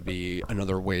 There's got to be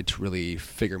another way to really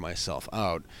figure myself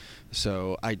out.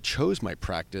 So I chose my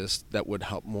practice that would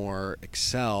help more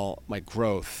excel my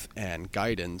growth and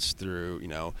guidance through, you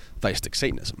know, theistic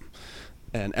Satanism.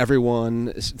 And everyone,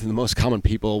 the most common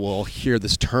people, will hear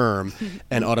this term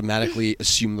and automatically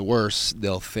assume the worst.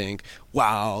 They'll think,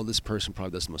 wow, this person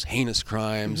probably does the most heinous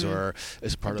crimes, or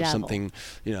is part of something,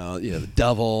 the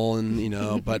devil,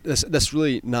 and but that's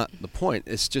really not the point.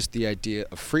 It's just the idea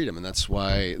of freedom, and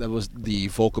that was the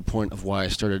focal point of why I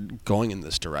started going in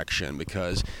this direction,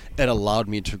 because it allowed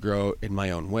me to grow in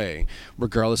my own way,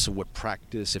 regardless of what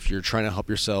practice. If you're trying to help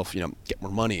yourself, get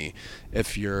more money,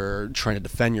 if you're trying to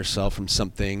defend yourself from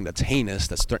something that's heinous,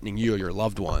 that's threatening you or your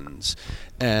loved ones.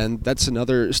 And that's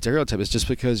another stereotype. It's just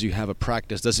because you have a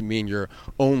practice doesn't mean you're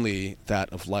only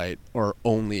that of light or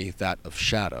only that of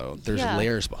shadow. There's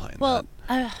layers behind that. Well,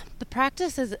 the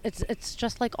practice is, it's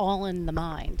just like all in the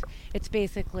mind. It's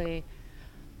basically,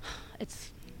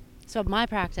 so my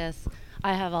practice,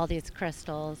 I have all these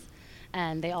crystals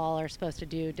and they all are supposed to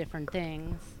do different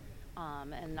things.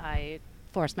 And I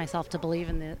force myself to believe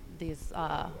in these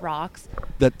rocks.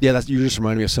 You just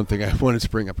reminded me of something I wanted to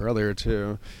bring up earlier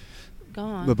too. Go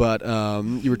on. But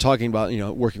you were talking about,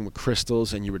 working with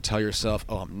crystals, and you would tell yourself,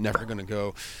 "Oh, I'm never going to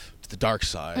go to the dark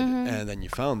side," and then you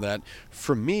found that.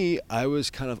 For me, I was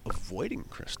kind of avoiding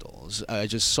crystals. I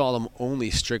just saw them only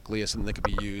strictly as something that could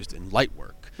be used in light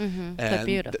work. They're And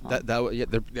beautiful. yeah,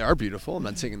 they are beautiful. I'm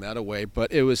not taking that away,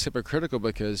 but it was hypocritical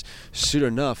because soon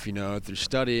enough, through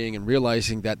studying and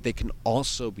realizing that they can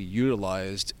also be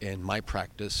utilized in my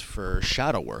practice for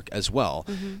shadow work as well.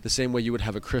 The same way you would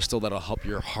have a crystal that'll help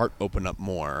your heart open up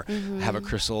more, have a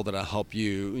crystal that'll help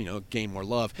you, gain more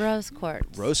love. Rose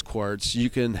quartz. Rose quartz, you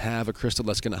can have a crystal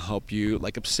that's going to help you,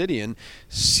 like obsidian,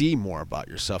 see more about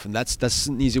yourself, and that's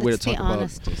an easy way to It's the talk about.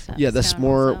 honesty Yeah, that's stone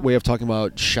more also. way of talking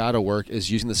about shadow work is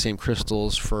using the same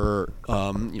crystals for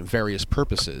various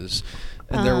purposes,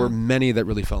 and there were many that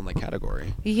really fell in that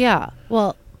category. Yeah,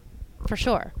 well, for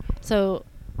sure. So,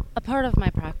 a part of my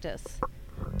practice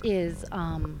is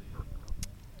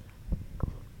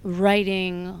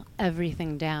writing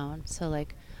everything down. So,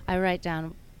 like, I write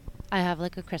down. I have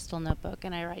like a crystal notebook,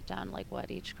 and I write down like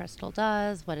what each crystal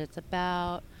does, what it's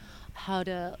about, how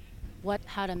to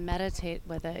how to meditate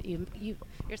with it.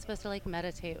 You're supposed to like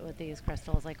meditate with these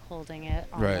crystals, like holding it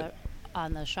on Right.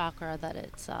 the chakra that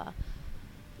it's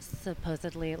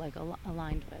supposedly like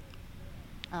aligned with.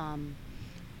 Um,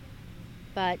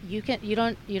 but you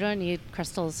don't need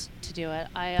crystals to do it.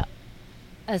 I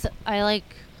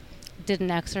like did an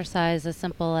exercise as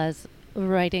simple as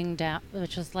writing down,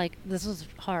 which was like, this was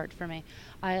hard for me.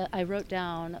 I wrote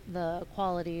down the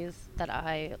qualities that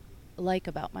I like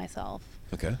about myself,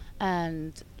 Okay.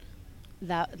 and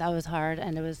that was hard.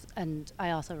 And I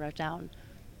also wrote down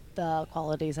the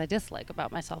qualities I dislike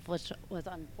about myself, which was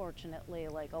unfortunately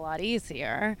like a lot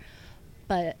easier.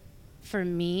 But for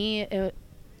me,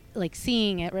 like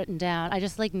seeing it written down, I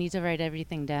just like need to write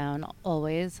everything down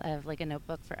always. I have like a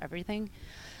notebook for everything.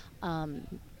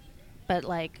 But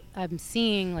like I'm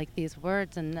seeing like these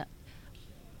words, and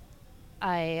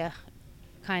I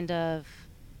kind of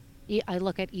I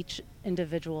look at each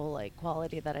individual like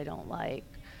quality that I don't like.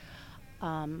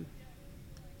 Um,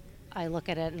 I look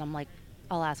at it and I'm like,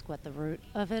 I'll ask what the root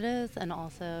of it is, and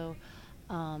also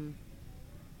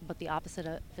what the opposite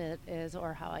of it is,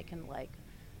 or how I can like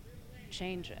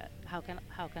change it. How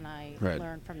can I Right.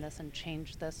 learn from this and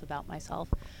change this about myself?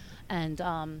 And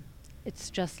it's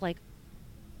just like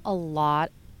a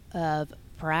lot of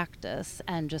practice,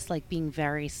 and just like being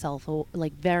very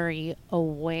like very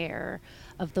aware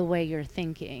of the way you're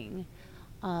thinking.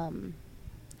 And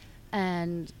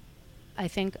I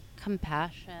think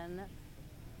compassion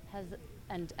has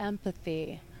and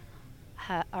empathy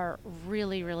are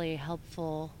really, really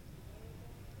helpful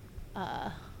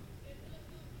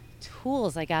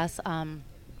tools, I guess,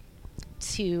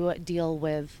 to deal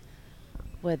with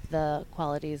the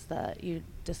qualities that you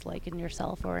dislike in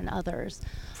yourself or in others.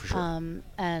 For sure.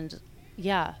 And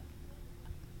yeah,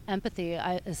 empathy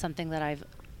is something that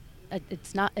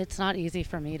it's not easy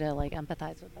for me to like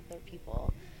empathize with other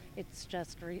people. It's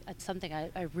just it's something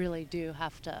I really do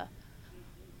have to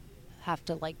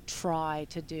like try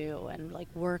to do and like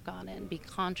work on it and be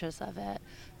conscious of it,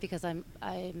 because I'm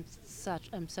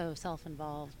so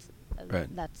self-involved.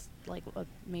 Right. That's like a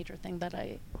major thing that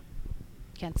I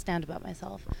can't stand about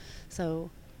myself. So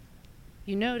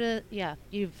you notice, yeah,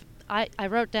 I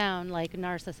wrote down like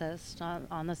narcissist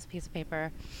on this piece of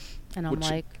paper, and I'm Which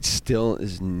like, still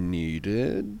is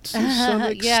needed to some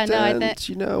extent. Yeah, no, I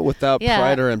think, Without yeah.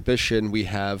 pride or ambition, we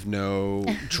have no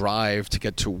drive to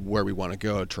get to where we want to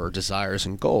go, to our desires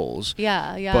and goals.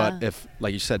 yeah, yeah. But if,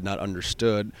 like you said, not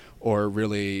understood or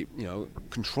really,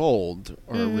 controlled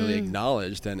or really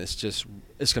acknowledged, then it's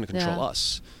going to control Yeah.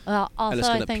 us. Well, And it's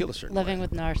also, gonna I think appeal a certain living way.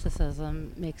 with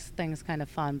narcissism makes things kind of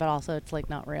fun, but also it's like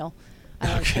not real.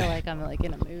 I always feel Okay. like I'm like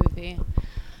in a movie,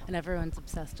 and everyone's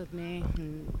obsessed with me,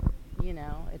 and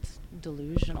it's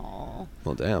delusional.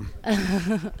 Well, damn.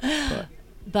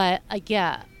 But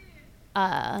yeah,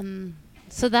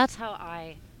 so that's how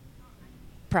I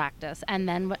practice, and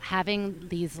then having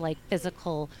these like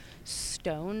physical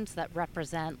stones that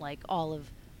represent like all of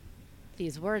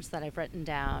these words that I've written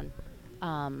down.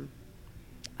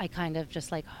 I kind of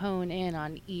just like hone in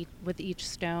on each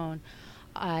stone.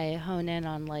 I hone in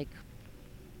on like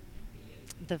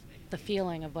the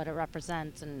feeling of what it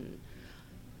represents, and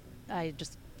I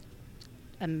just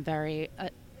am very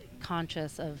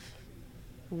conscious of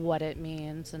what it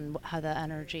means and how the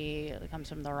energy comes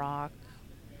from the rock.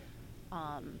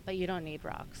 But you don't need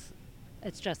rocks.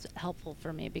 It's just helpful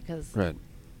for me because Right.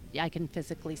 I can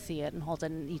physically see it and hold it,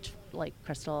 and each like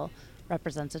crystal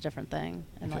represents a different thing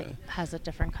and like Okay. has a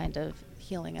different kind of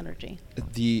healing energy.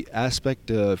 The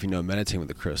aspect of meditating with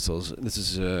the crystals. This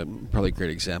is probably a great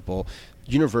example.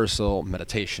 Universal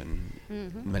meditation.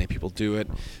 Many people do it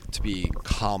to be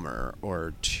calmer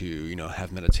or to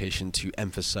have meditation to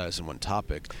emphasize on one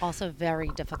topic. Also very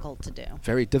difficult to do.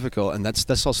 Very difficult, and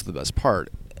that's also the best part.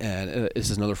 And this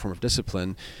is another form of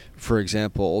discipline. For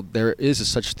example, there is a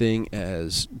such thing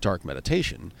as dark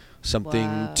meditation, something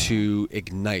Wow. to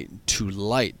ignite, to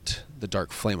light the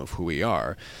dark flame of who we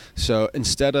are. So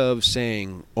instead of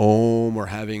saying Om or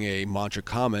having a mantra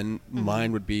common,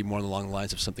 mine would be more along the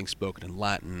lines of something spoken in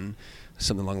Latin,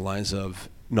 something along the lines of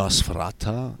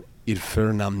Nosferata,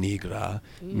 Infernam nigra,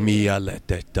 mia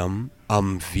letetum,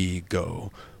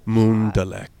 amvigo,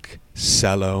 mundalek,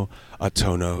 cello,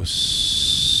 atonos.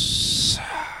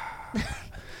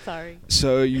 Sorry.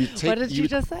 So you take. What did you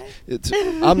just say?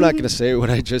 I'm not going to say what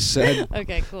I just said.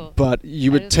 Okay, cool. But you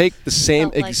I would just take the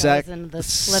same felt like I was exact, in the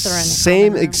Slytherin same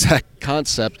common room. exact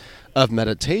concept of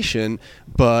meditation,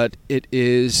 but it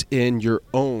is in your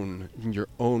own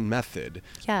method.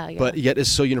 Yeah, yeah. But yet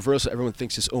it's so universal. Everyone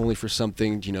thinks it's only for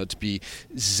something, to be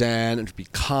zen and to be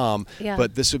calm. Yeah.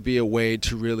 But this would be a way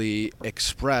to really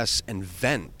express and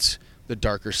vent the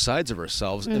darker sides of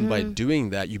ourselves, and by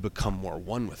doing that, you become more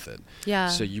one with it. Yeah.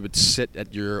 So you would sit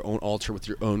at your own altar with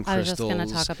your own I was crystals. just going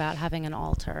to talk about having an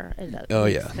altar. Oh,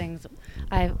 These yeah. Things.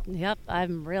 I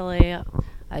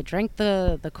drink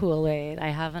the Kool-Aid. I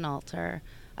have an altar.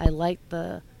 I light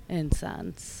the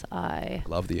incense.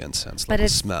 Love the incense, But love the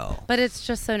it's smell. But it's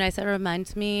just so nice. It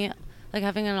reminds me, like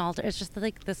having an altar. It's just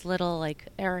like this little like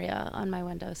area on my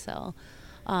windowsill,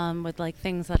 with like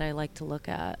things that I like to look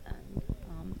at.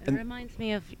 It And reminds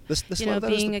me of This that is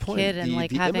being the a point. kid and the,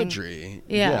 like the having imagery.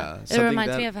 Yeah, it something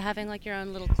reminds that me of having like your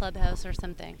own little clubhouse or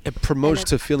something. it promotes and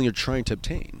to a feeling you're trying to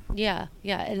obtain. Yeah,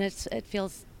 and it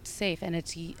feels safe and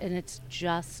it's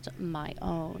just my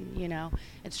own.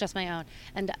 It's just my own,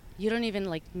 and you don't even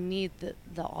like need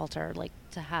the altar like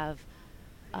to have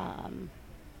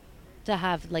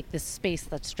like this space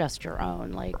that's just your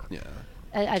own. Like Yeah.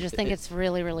 I just think it's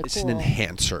really really It's cool. an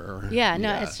enhancer. Yeah,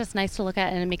 no, it's just nice to look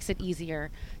at, and it makes it easier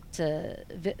the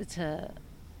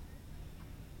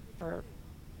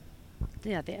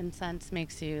incense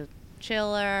makes you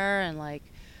chiller, and like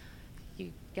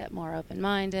you get more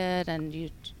open-minded,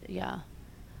 and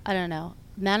I don't know.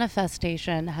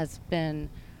 Manifestation has been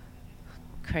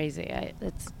crazy.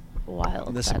 It's wild.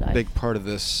 And that's a big part of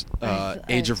this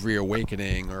age of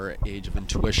reawakening or age of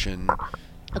intuition.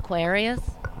 Aquarius.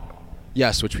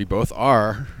 Yes, which we both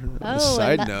are. Oh,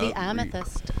 Side and note, the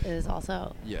amethyst is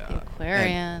also the And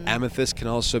Aquarian. amethyst can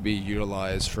also be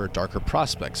utilized for darker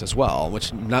prospects as well,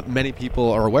 which not many people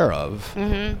are aware of.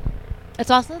 It's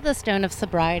also the stone of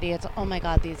sobriety. It's oh my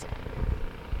god, these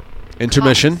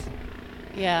Intermission. cups.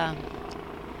 Yeah.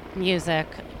 Music.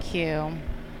 Cue.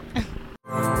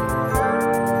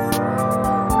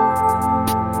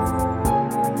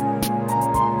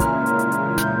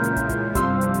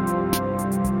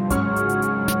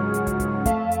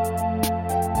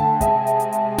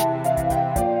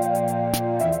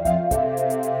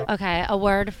 Okay, a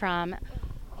word from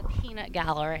the peanut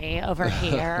gallery over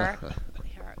here.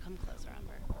 Here, come closer,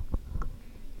 Amber.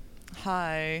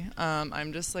 Hi,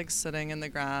 I'm just like sitting in the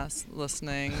grass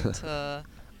listening to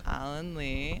Alan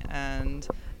Lee, and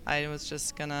I was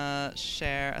just gonna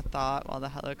share a thought while the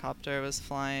helicopter was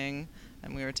flying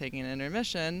and we were taking an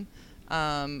intermission,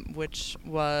 which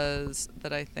was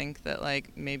that I think that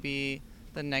like maybe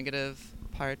the negative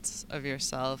parts of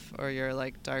yourself or your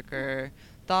like darker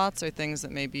thoughts or things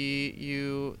that maybe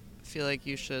you feel like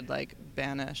you should like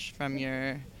banish from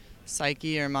your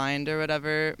psyche or mind or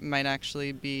whatever might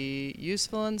actually be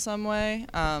useful in some way.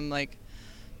 Like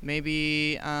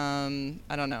maybe,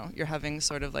 I don't know, you're having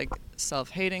sort of like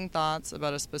self-hating thoughts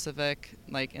about a specific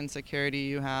like insecurity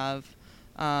you have,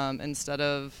 instead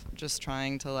of just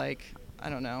trying to like, I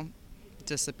don't know,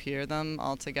 disappear them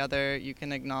altogether. You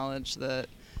can acknowledge that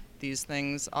these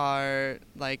things are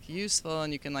like useful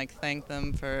and you can like thank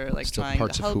them for like Still trying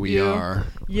parts to of help who we you. are.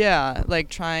 Yeah, like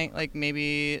trying, like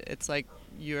maybe it's like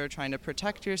you're trying to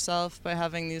protect yourself by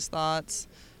having these thoughts.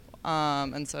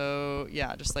 And so,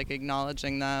 yeah, just like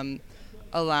acknowledging them,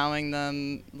 allowing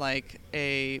them like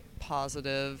a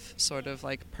positive sort of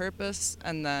like purpose,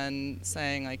 and then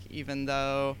saying like, even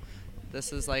though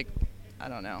this is like, I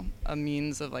don't know, a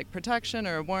means of like protection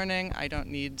or a warning, I don't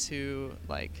need to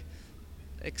like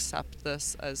accept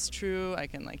this as true. I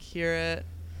can like hear it.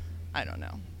 I don't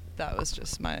know. That was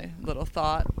just my little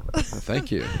thought.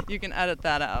 Thank you. You can edit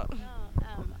that out.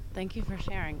 Thank you for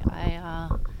sharing.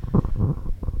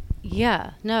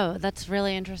 Yeah, no, that's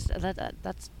really interesting.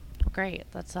 That's great.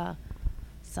 That's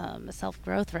some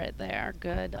self-growth right there.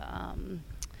 Good,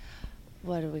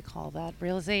 what do we call that?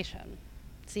 Realization,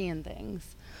 seeing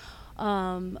things.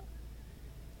 Um,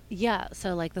 yeah,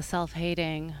 so like the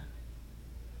self-hating,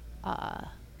 uh,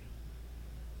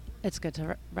 it's good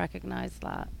to recognize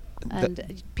that.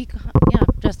 And yeah,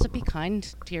 just to be kind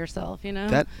to yourself, you know?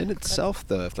 That in itself,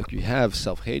 though, if like you have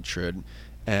self-hatred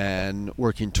and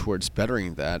working towards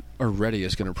bettering that already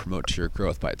is going to promote to your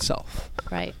growth by itself.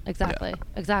 Right, exactly. Yeah.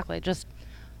 Exactly. Just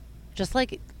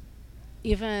like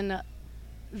even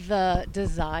the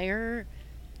desire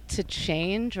to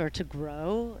change or to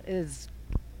grow is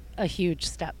a huge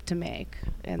step to make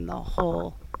in the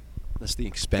whole. That's the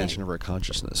expansion of our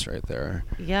consciousness right there.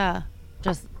 Yeah,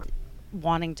 just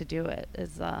wanting to do it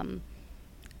is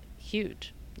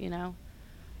huge, you know.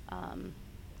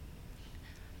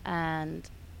 And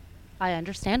I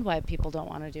understand why people don't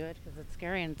want to do it because it's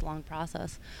scary and it's a long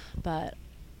process. But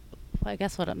I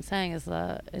guess what I'm saying is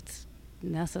that it's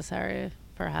necessary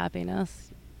for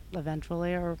happiness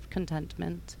eventually, or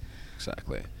contentment.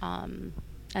 Exactly. And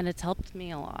it's helped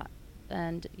me a lot.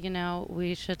 And, you know,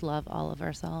 we should love all of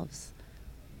ourselves,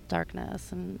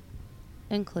 darkness and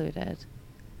included,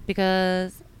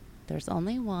 because there's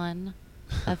only one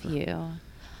of you.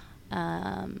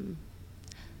 And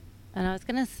I was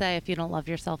going to say, if you don't love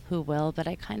yourself, who will? But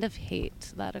I kind of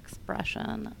hate that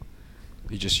expression.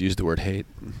 You just used the word hate.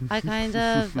 I kind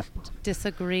of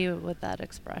disagree with that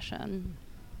expression.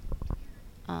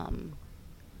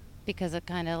 Because it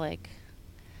kind of like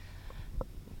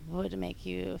would make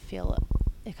you feel,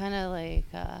 it kind of like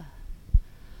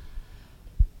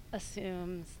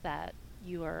assumes that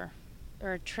you are,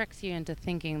 or tricks you into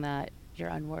thinking that you're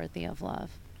unworthy of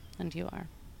love. And you are.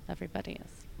 Everybody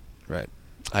is. Right.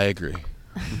 I agree.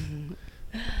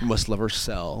 We must love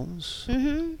ourselves.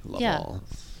 Mm-hmm. Love Yeah. all.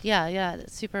 Yeah,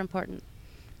 it's super important.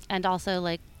 And also,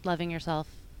 like, loving yourself,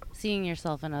 seeing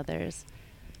yourself in others,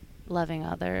 loving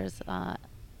others,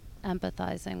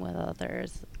 empathizing with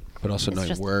others. But also It's knowing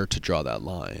just- where to draw that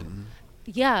line.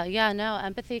 Yeah, no,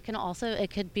 empathy can also, it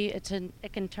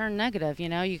can turn negative, you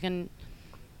know, It'll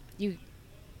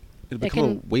It become a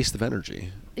can- waste of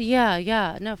energy.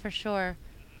 yeah, no, for sure.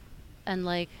 And,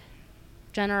 like,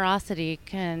 generosity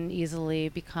can easily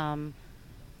become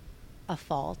a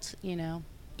fault, you know,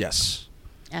 Yes.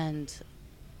 and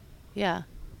yeah,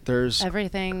 There's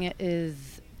everything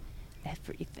is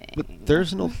everything. But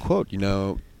there's an old quote, you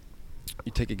know,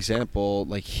 you take example,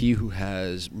 like he who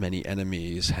has many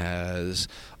enemies has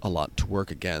a lot to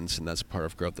work against, and that's part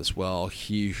of growth as well.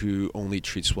 He who only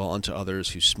treats well unto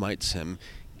others who smites him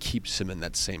keeps him in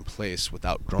that same place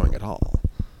without growing at all.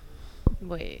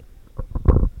 Wait.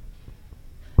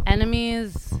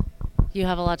 Enemies, you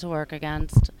have a lot to work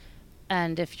against.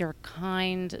 And if you're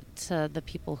kind to the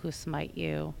people who smite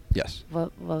you, Yes.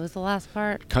 what was the last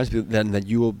part? Then that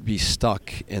you will be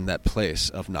stuck in that place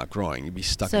of not growing. You'll be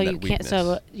stuck So in that you weakness.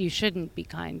 so you shouldn't be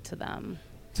kind to them.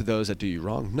 To those that do you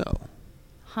wrong, no,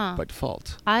 Huh. by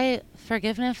default.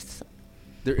 Forgiveness,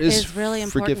 There is is really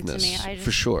important to me. forgiveness, I for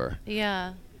just- sure.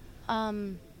 yeah.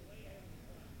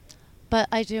 But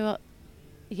I do,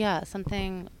 yeah,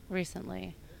 something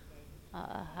recently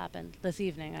happened. This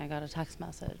evening I got a text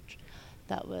message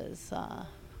that was,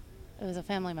 it was a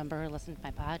family member who listened to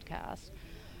my podcast,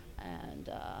 and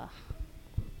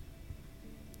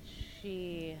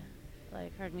she,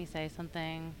 like, heard me say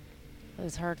something that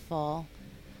was hurtful,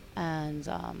 and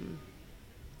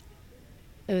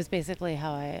it was basically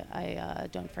how I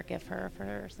don't forgive her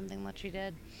for something that she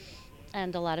did.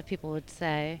 And a lot of people would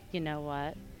say, you know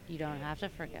what, you don't have to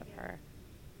forgive her.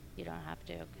 You don't have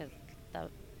to, because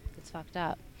it's fucked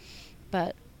up.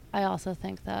 But I also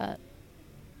think that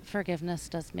forgiveness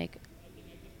does make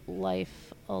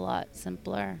life a lot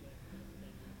simpler.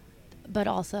 But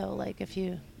also, like, if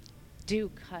you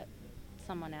do cut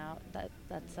someone out,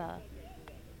 that's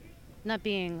not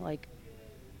being, like,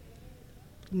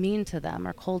 mean to them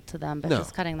or cold to them, but No.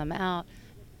 just cutting them out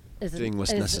is Doing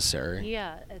what's necessary.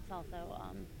 Yeah, it's also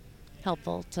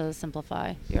helpful to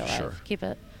simplify your life. Sure. Keep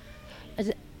it.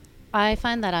 I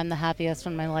find that I'm the happiest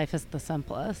when my life is the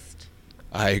simplest.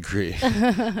 I agree. I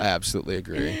absolutely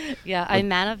agree. Yeah, I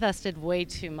manifested way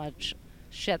too much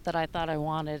shit that I thought I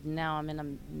wanted. Now I'm in a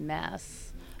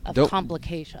mess of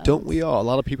complications. Don't we all? A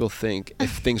lot of people think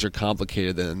if things are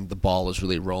complicated, then the ball is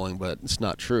really rolling, but it's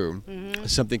not true. Mm-hmm.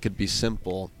 Something could be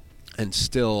simple and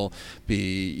still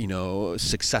be, you know,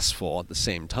 successful at the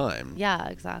same time. Yeah,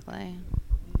 exactly.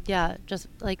 Yeah, just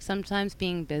like sometimes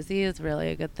being busy is really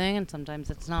a good thing, and sometimes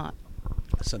it's not.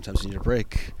 Sometimes you need a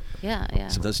break. Yeah, yeah.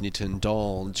 Sometimes you need to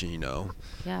indulge, Yeah.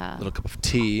 a little cup of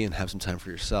tea and have some time for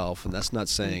yourself. And that's not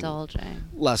saying Indulging.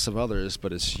 less of others,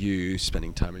 but it's you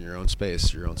spending time in your own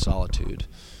space, your own solitude.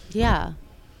 Yeah.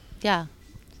 Yeah.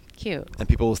 Cute. And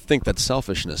people think that's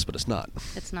selfishness, but it's not.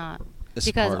 It's not. It's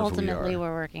Because part of who we ultimately are.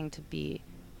 we're working to be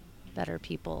better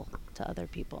people to other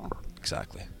people.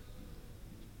 Exactly.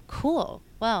 Cool.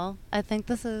 Well, I think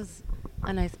this is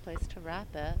a nice place to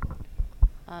wrap it.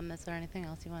 Is there anything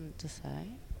else you wanted to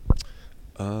say?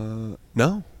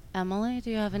 No. Emily,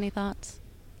 do you have any thoughts?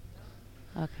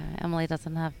 Okay. Emily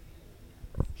doesn't have.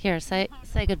 Here, say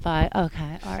goodbye.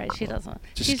 Okay. All right. She doesn't.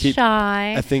 Just She's keep-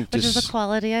 shy, I think which is a just-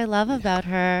 quality I love about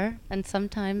her, and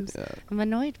sometimes Yeah. I'm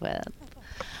annoyed with.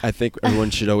 I think everyone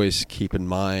should always keep in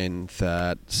mind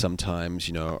that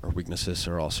sometimes, our weaknesses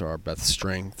are also our best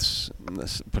strengths,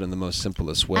 put in the most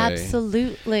simplest way.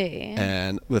 Absolutely.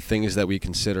 And the things that we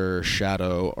consider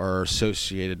shadow are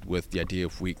associated with the idea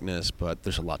of weakness, but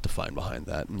there's a lot to find behind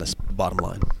that, and that's the bottom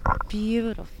line.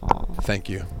 Beautiful. Thank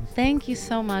you. Thank you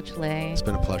so much, Lee. It's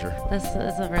been a pleasure. This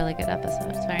is a really good episode.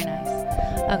 It's very nice.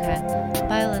 Okay.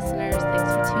 Bye, listeners.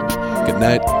 Thanks for tuning in. Good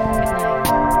night. Good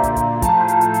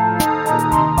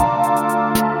night.